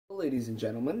Ladies and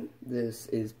gentlemen, this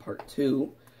is part 2,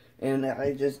 and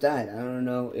I just died. I don't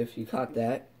know if you caught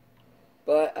that,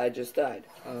 but I just died.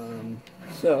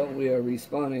 So we are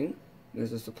respawning.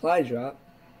 There's a supply drop,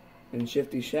 and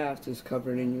Shifty Shaft is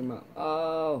covered in your mouth.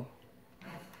 Oh,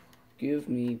 give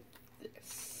me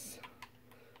this.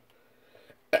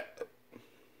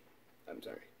 I'm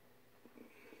sorry.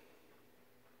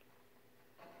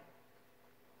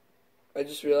 I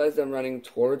just realized I'm running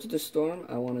towards the storm.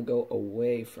 I want to go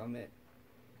away from it.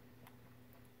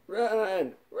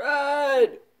 Run!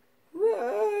 Run!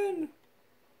 Run!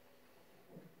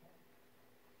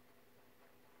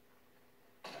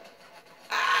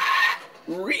 Ah!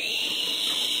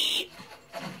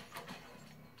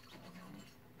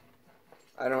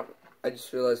 I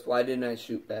just realized, why didn't I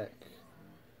shoot back?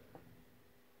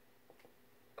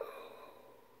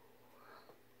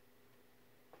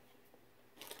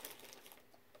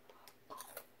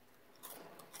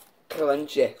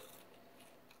 Crunchy.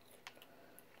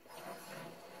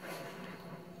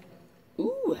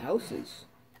 Ooh, houses.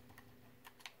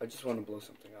 I just want to blow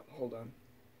something up. Hold on.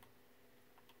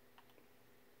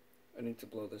 I need to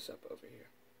blow this up over here.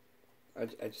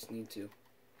 I just need to.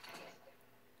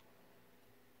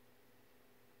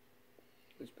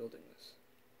 Who's building this?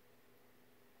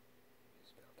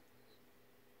 Who's building this?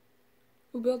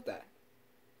 Who built that?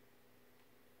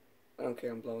 I don't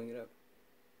care, I'm blowing it up.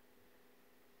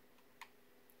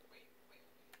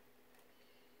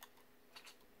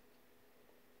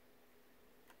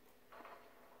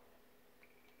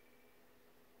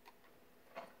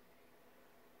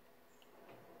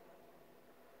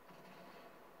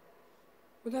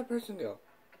 Where'd that person go?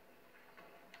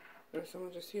 There's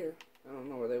someone just here. I don't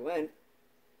know where they went.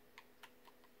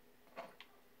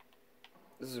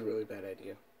 This is a really bad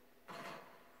idea.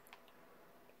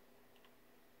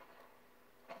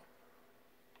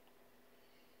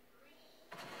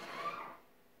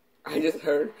 I just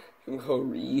heard him go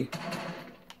re.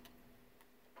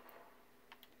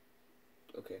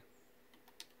 Okay.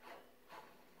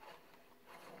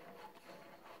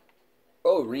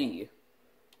 Oh, re.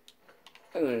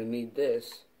 I'm gonna need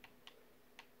this.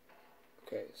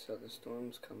 Okay, so the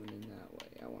storm's coming in that way.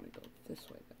 I want to go this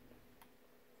way then.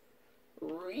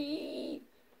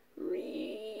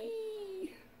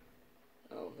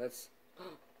 Oh, that's...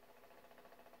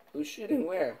 Who's shooting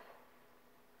where?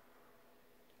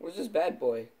 Where's this bad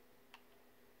boy?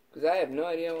 Because I have no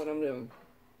idea what I'm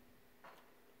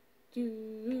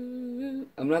doing.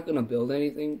 I'm not gonna build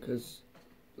anything because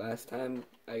last time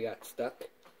I got stuck.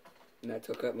 And that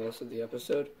took up most of the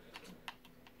episode.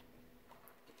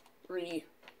 Okay,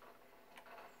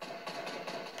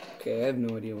 I have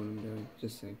no idea what I'm doing.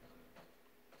 Just saying.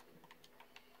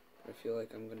 I feel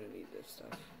like I'm gonna need this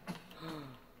stuff.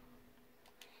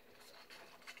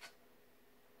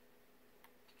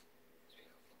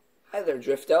 Hi there,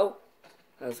 Drifto.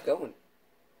 How's it going?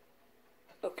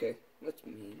 Okay, that's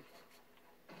mean.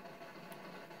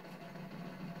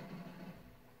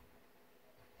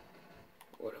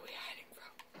 What are we hiding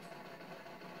from?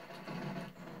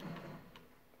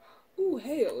 Ooh,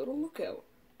 hey, a little lookout.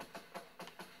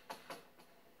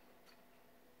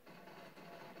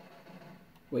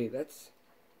 Wait, that's...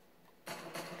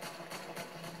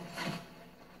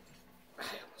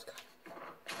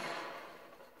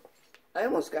 I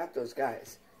almost got those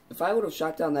guys. If I would have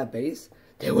shot down that base,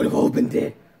 they would have opened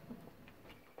it.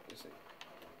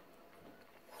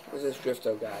 Where's this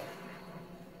Drifto guy?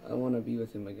 I want to be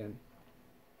with him again.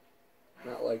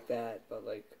 Not like that, but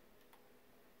like...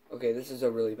 Okay, this is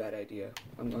a really bad idea.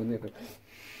 I'm never...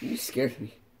 You scared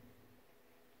me.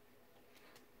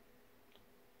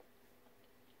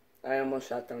 I almost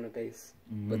shot down a base,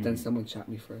 but then someone shot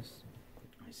me first.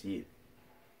 I see it.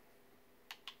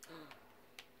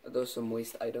 Are those some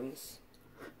moist items?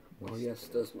 Oh yes,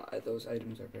 those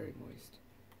items are very moist.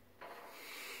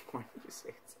 Why did you say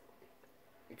it?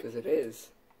 Because it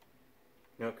is.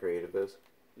 You know how creative is?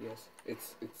 Yes,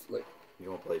 it's like... You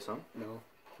want to play some? No.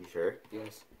 You sure?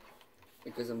 Yes.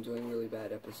 Because I'm doing really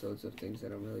bad episodes of things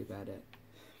that I'm really bad at.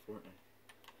 Fortnite.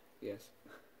 Yes.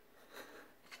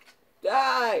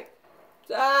 Die!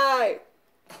 Die!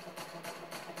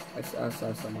 I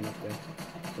saw someone up there.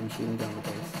 So I'm shooting down the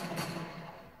base.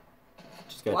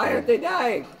 Why aren't they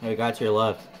dying? Hey, got to your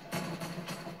left.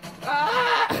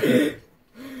 Ah!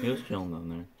 He was chilling down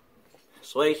there.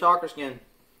 Sweaty soccer skin.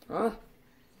 Huh?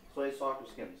 Sweaty soccer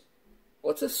skins.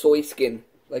 What's a soy skin?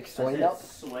 Like soy milk?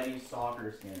 Sweaty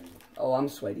soccer skin. Oh, I'm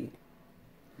sweaty.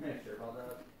 Yeah, sure about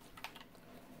that.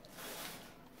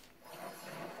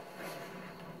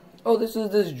 Oh, this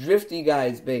is this drifty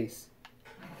guy's base.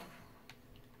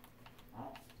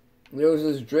 Oh. There was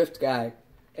this drift guy,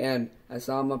 and I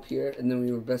saw him up here, and then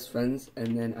we were best friends,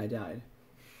 and then I died.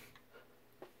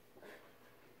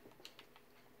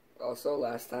 Also,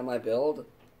 last time I built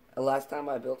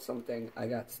something, I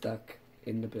got stuck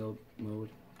in the build mode.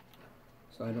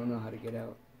 So I don't know how to get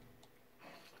out.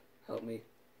 Help me.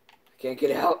 I can't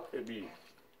get out. Hit B.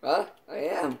 Huh? I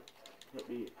am. Hit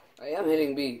B. I am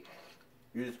hitting B.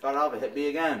 You just got off and hit B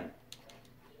again.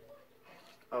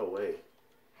 Oh, wait.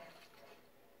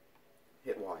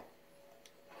 Hit Y.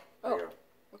 There Oh, you go.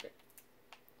 okay.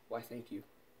 Why, thank you.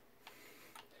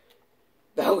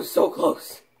 That was so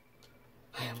close.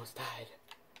 I almost died.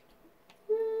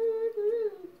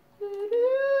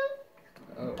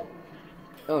 Oh.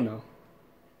 Oh no.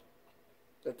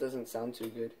 That doesn't sound too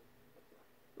good.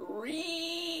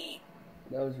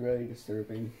 That was really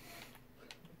disturbing.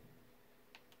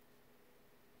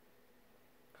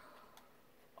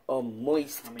 A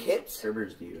moist How many kit?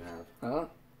 subscribers do you have? Huh?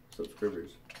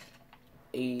 Subscribers.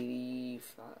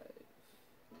 85.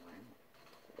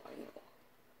 Wow.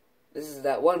 This is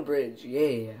that one bridge,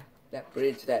 yeah. That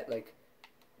bridge that, like,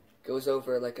 goes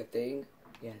over, like, a thing.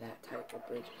 Yeah, that type of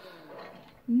bridge.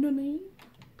 Nani?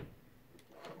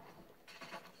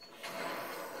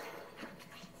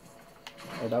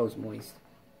 Oh, that was moist.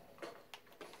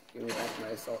 Give me back my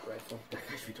assault rifle. That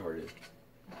guy's retarded.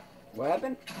 What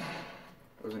happened?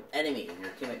 There was an enemy in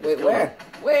your teammate. Wait, where?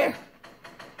 Where?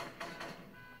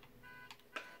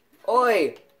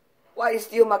 Oi! Why you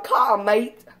steal my car,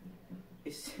 mate?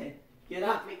 He said, get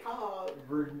out my car.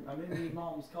 Vroom. I'm in my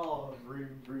mom's car.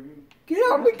 Vroom, vroom. Get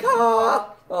out my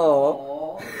car!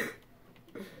 Oh.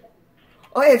 Aww.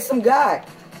 Oh, it's some guy.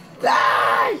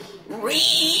 Die!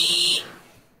 Ree!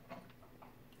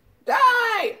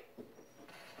 Die!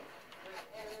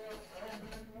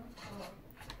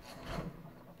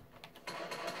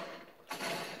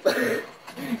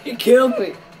 He killed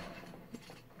me.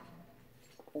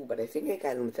 Oh, but I think I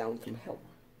got him down from hell.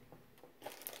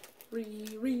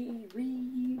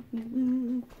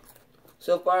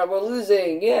 So far, we're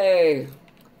losing. Yay!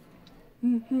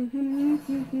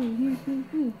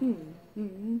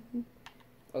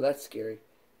 Oh, that's scary.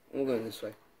 I'm going this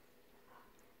way.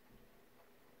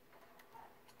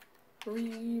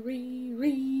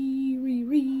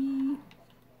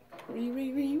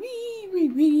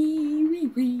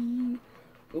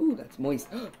 Ooh, that's moist.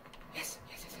 Yes, yes,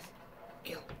 yes, yes.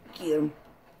 Kill him.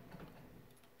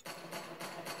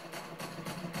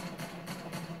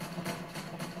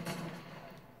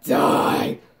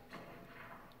 Die!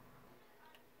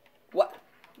 What?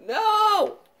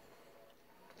 No!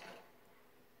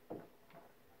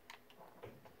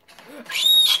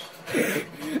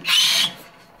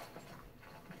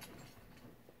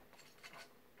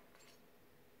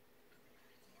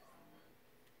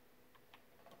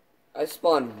 I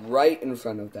spawned right in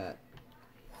front of that.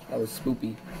 That was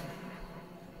spoopy.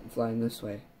 I'm flying this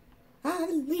way. I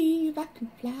believe I can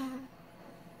fly.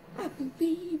 I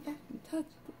believe I can touch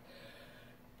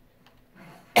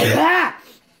the...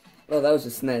 Oh, that was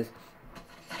a sneeze.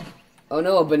 Oh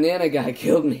no, a banana guy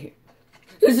killed me.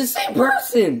 It's the same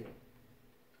person!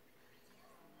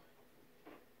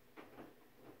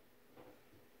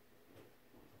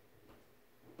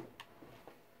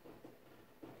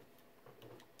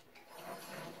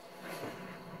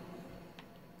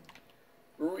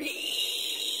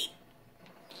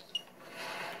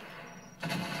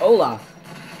 Olaf.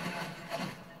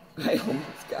 I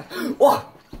almost got... Whoa!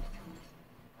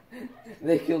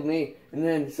 They killed me, and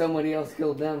then somebody else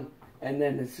killed them, and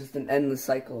then it's just an endless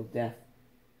cycle of death.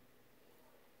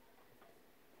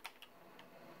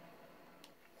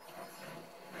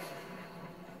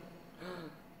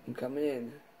 I'm coming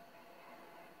in.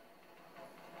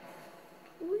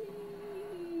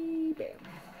 Whee! Bam.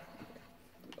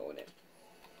 I'm going in.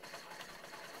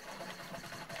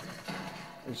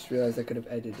 I just realized I could have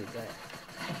edited that.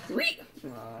 Whee!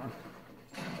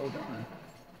 Hold on.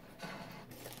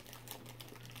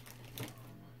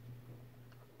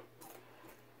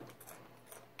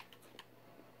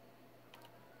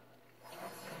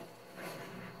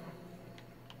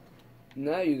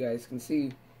 Now you guys can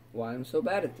see why I'm so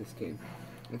bad at this game.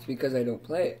 It's because I don't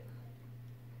play it.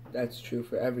 That's true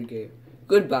for every game.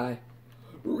 Goodbye.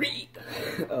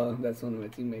 Oh, that's one of my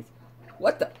teammates.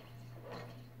 What the?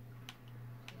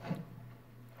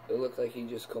 It looked like he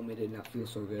just called me, did not feel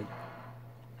so good.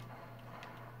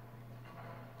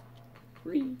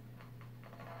 I'm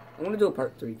gonna do a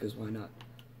part 3 because why not?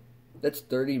 That's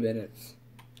 30 minutes.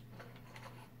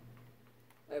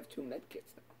 I have 2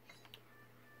 medkits now.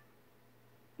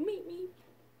 Meet me.